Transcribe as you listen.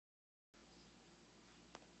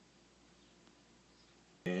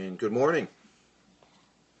good morning.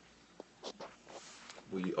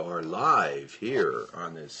 We are live here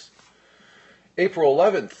on this April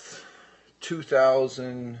 11th,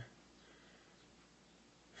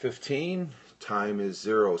 2015. Time is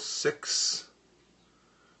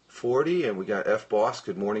 06:40, and we got F Boss.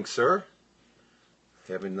 Good morning, sir.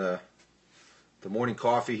 Having the morning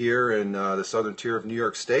coffee here in the southern tier of New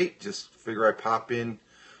York State. Just figure I'd pop in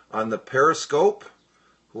on the Periscope.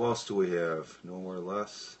 Who else do we have? No more or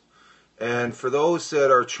less. And for those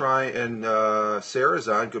that are trying, and Sarah's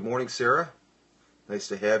on. Good morning, Sarah. Nice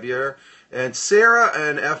to have you here. And Sarah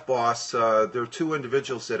and F-Boss, they're two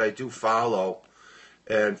individuals that I do follow.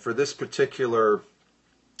 And for this particular,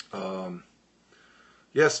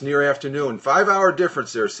 yes, near afternoon, 5-hour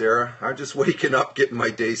difference there, Sarah. I'm just waking up, getting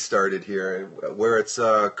my day started here, where it's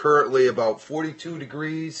currently about 42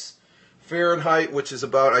 degrees Fahrenheit, which is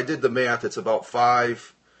about, I did the math, it's about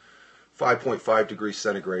 5.5 degrees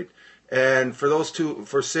centigrade. And for those two,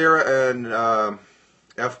 for Sarah and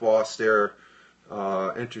F-Boss, they're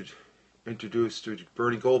introduced to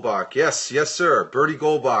Bernie Goldbach. Yes, sir, Bernie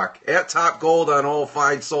Goldbach, at Top Gold on all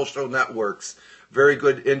fine social networks. Very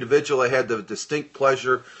good individual. I had the distinct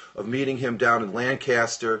pleasure of meeting him down in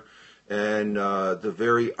Lancaster, and the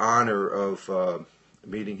very honor of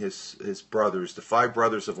meeting his brothers, the 5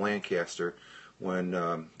 brothers of Lancaster, when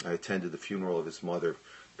I attended the funeral of his mother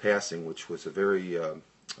passing, which was a very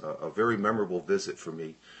memorable visit for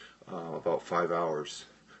me, about 5 hours.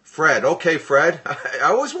 Fred, okay, Fred. I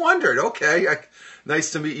always wondered, okay,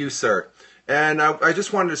 nice to meet you, sir. And I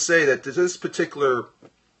just wanted to say that this particular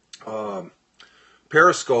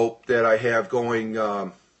Periscope that I have going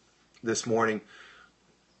this morning,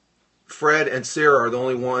 Fred and Sarah are the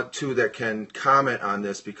only two that can comment on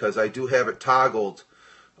this, because I do have it toggled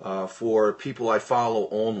for people I follow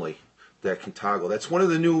only that can toggle. That's one of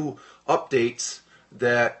the new updates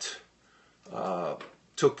that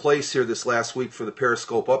took place here this last week for the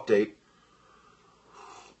Periscope update.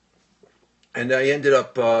 And I ended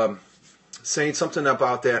up saying something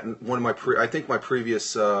about that in one of my my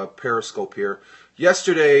previous Periscope here.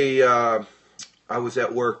 Yesterday, I was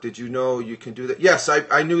at work. Did you know you can do that? Yes,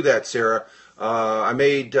 I knew that, Sarah.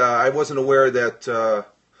 I wasn't aware that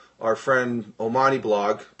our friend Omani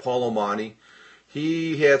blog, Paul Omani,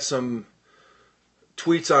 he had some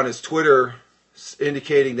tweets on his Twitter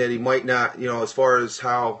indicating that he might not, as far as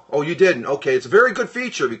how, oh, you didn't. Okay, it's a very good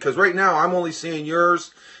feature, because right now I'm only seeing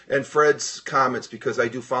yours and Fred's comments, because I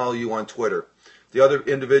do follow you on Twitter. The other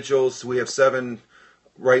individuals, we have 7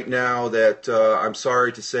 right now that I'm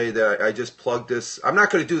sorry to say that I just plugged this. I'm not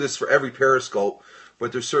going to do this for every Periscope,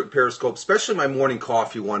 but there's certain Periscopes, especially my morning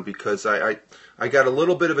coffee one, because I got a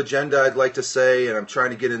little bit of agenda I'd like to say, and I'm trying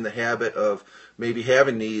to get in the habit of maybe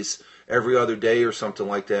having these every other day or something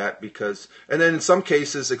like that, and then in some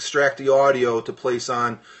cases extract the audio to place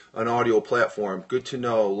on an audio platform. Good to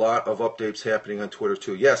know. A lot of updates happening on Twitter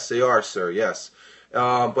too. Yes, they are, sir, yes.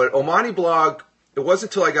 But Omani blog, it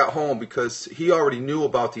wasn't until I got home, because he already knew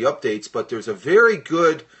about the updates, but there's a very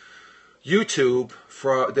good YouTube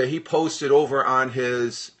that he posted over on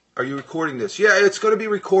his, are you recording this? Yeah, it's going to be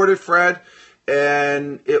recorded, Fred,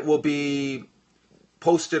 and it will be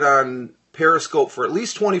posted on Periscope for at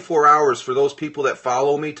least 24 hours for those people that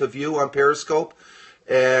follow me to view on Periscope.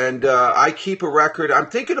 And I keep a record. I'm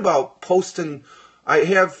thinking about posting.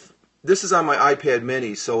 This is on my iPad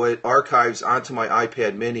mini, so it archives onto my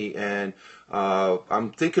iPad mini, and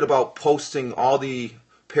I'm thinking about posting all the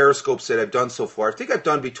Periscopes that I've done so far. I think I've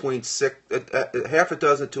done between half a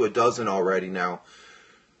dozen to a dozen already now.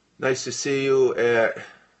 Nice to see you at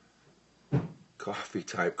coffee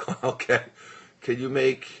time. Okay. Can you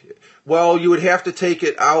make, well, you would have to take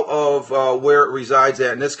it out of where it resides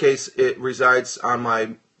at. In this case, it resides on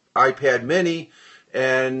my iPad mini,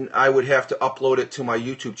 and I would have to upload it to my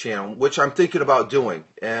YouTube channel, which I'm thinking about doing.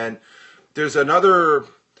 And there's another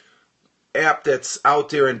app that's out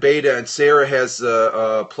there in beta, and Sarah has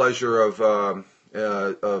the pleasure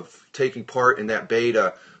of taking part in that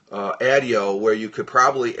beta, Adio, where you could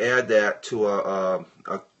probably add that to a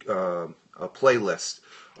playlist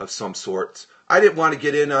of some sorts. I didn't want to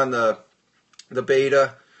get in on the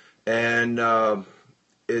beta, and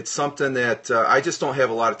it's something that I just don't have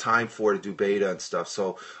a lot of time for to do beta and stuff.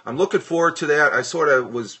 So I'm looking forward to that. I sort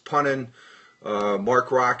of was punning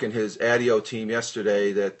Mark Rock and his Adio team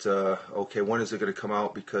yesterday that, okay, when is it going to come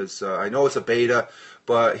out? Because I know it's a beta,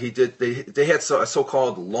 but they had a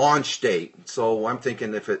so-called launch date. So I'm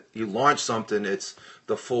thinking if you launch something, it's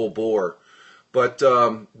the full bore. But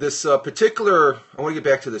this particular, I want to get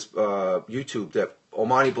back to this YouTube, that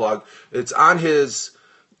Omani blog. It's on his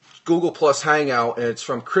Google Plus Hangout, and it's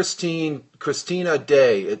from Christina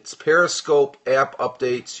Day. It's Periscope app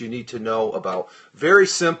updates you need to know about. Very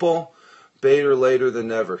simple. Better later than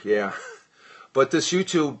never. Yeah. But this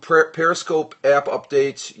YouTube Periscope app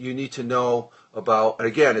updates you need to know about. And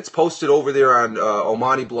again, it's posted over there on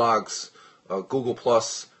Omani Blog's Google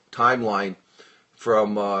Plus timeline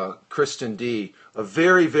from Kristen D. A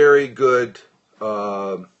very, very good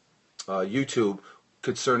YouTube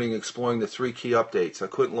concerning exploring the 3 key updates. I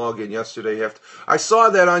couldn't log in yesterday. I saw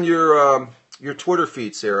that on your Twitter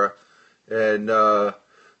feed, Sarah, and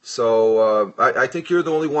so I think you're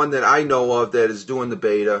the only one that I know of that is doing the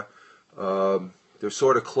beta. They're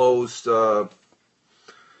sort of close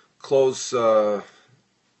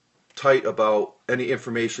tight about any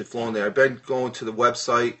information flowing there. I've been going to the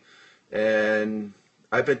website, and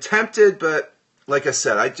I've been tempted, but like I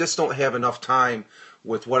said, I just don't have enough time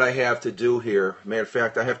with what I have to do here. Matter of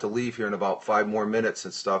fact, I have to leave here in about 5 more minutes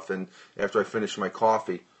and stuff, and after I finish my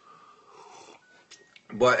coffee.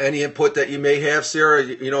 But any input that you may have, Sarah,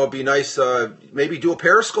 it'd be nice. Maybe do a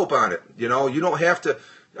Periscope on it. You don't have to.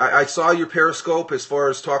 I saw your Periscope as far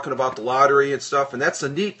as talking about the lottery and stuff, and that's the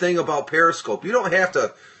neat thing about Periscope. You don't have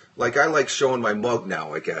to. Like, I like showing my mug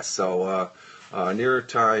now, I guess. So near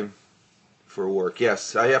time for work.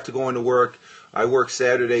 Yes, I have to go into work. I work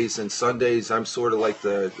Saturdays and Sundays. I'm sort of like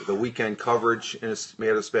the weekend coverage in a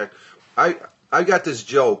matter of respect. I got this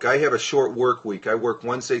joke. I have a short work week. I work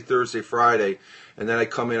Wednesday, Thursday, Friday, and then I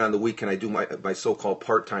come in on the weekend. I do my so-called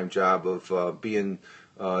part-time job of being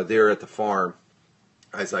there at the farm,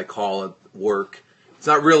 as I call it, work. It's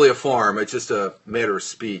not really a farm. It's just a matter of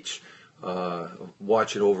speech.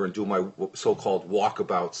 Watch it over and do my so-called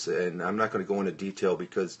walkabouts. And I'm not going to go into detail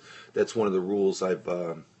because that's one of the rules I've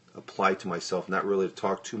applied to myself, not really to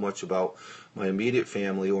talk too much about my immediate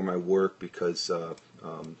family or my work because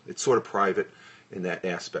it's sort of private in that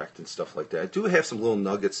aspect and stuff like that. I do have some little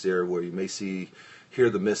nuggets there where you may hear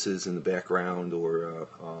the misses in the background, or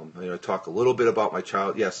talk a little bit about my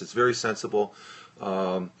child. Yes, it's very sensible.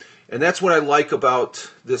 And that's what I like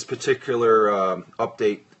about this particular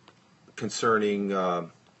update concerning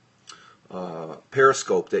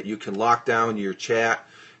Periscope, that you can lock down your chat.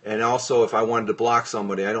 And also, if I wanted to block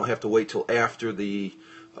somebody, I don't have to wait till after the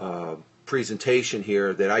presentation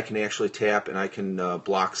here, that I can actually tap and I can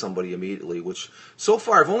block somebody immediately, which so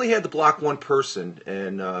far I've only had to block one person,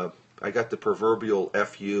 and I got the proverbial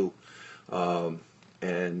FU,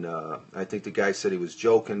 and I think the guy said he was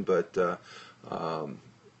joking, but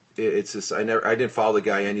it's just I didn't follow the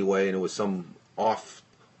guy anyway, and it was some off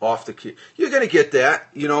the key. You're gonna get that,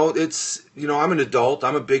 it's I'm an adult,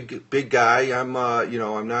 I'm a big guy, I'm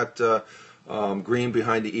I'm not green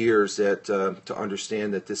behind the ears to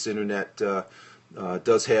understand that this internet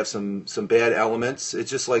does have some bad elements. It's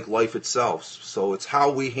just like life itself. So it's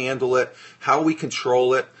how we handle it, how we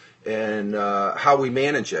control it, and how we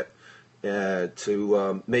manage it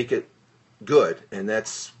to make it good. And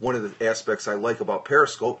that's one of the aspects I like about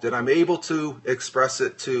Periscope, that I'm able to express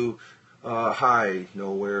it to hi,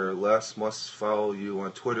 nowhere less, must follow you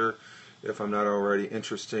on Twitter if I'm not already.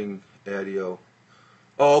 Interesting, Adio.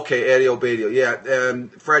 Oh, okay, Adio Badio. Yeah,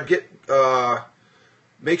 Fred,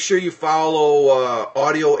 make sure you follow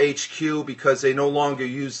Audio HQ, because they no longer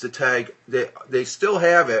use the tag. They still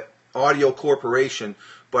have it, Audio Corporation,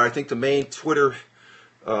 but I think the main Twitter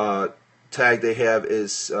tag they have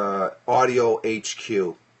is Audio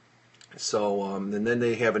HQ. So, and then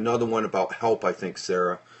they have another one about help, I think,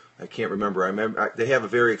 Sarah. I can't remember. They have a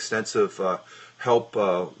very extensive help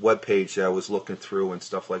webpage that I was looking through and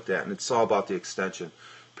stuff like that, and it's all about the extension.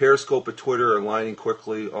 Periscope and Twitter are aligning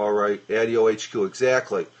quickly. All right, Adio HQ,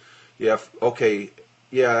 exactly. Yeah, okay.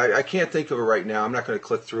 Yeah, I can't think of it right now. I'm not going to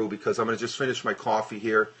click through because I'm going to just finish my coffee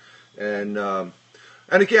here, and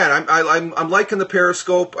again, I'm liking the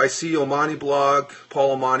Periscope. I see Omani blog,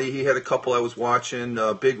 Paul Omani. He had a couple I was watching.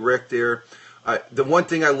 Big Rick there. The one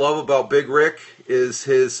thing I love about Big Rick is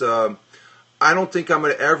his. I don't think I'm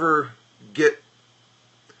going to ever get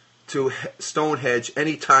to Stonehenge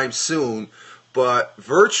anytime soon, but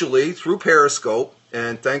virtually through Periscope,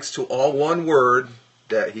 and thanks to All One Word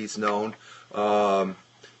that he's known.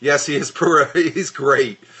 Yes, he is. He's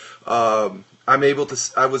great. I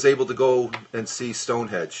was able to go and see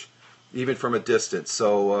Stonehenge, even from a distance.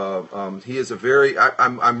 So he is a very.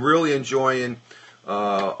 I'm really enjoying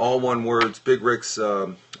All One Words, Big Rick's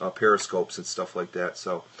Periscopes and stuff like that.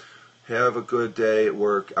 So have a good day at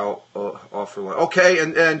work. Out off for lunch. Okay,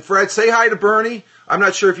 and Fred, say hi to Bernie. I'm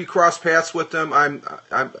not sure if you cross paths with him.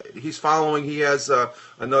 He's following. He has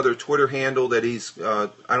another Twitter handle that he's. I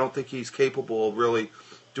don't think he's capable of really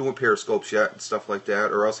doing Periscopes yet and stuff like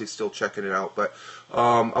that, or else he's still checking it out. But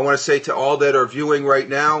I want to say to all that are viewing right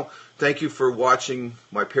now, thank you for watching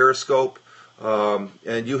my Periscope.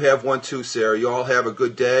 And you have one too, Sarah. You all have a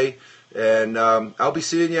good day. And I'll be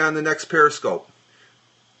seeing you on the next Periscope.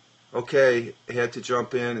 Okay, I had to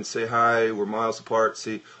jump in and say hi. We're miles apart.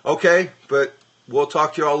 See, okay, but we'll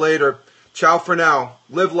talk to you all later. Ciao for now.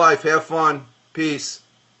 Live life. Have fun. Peace.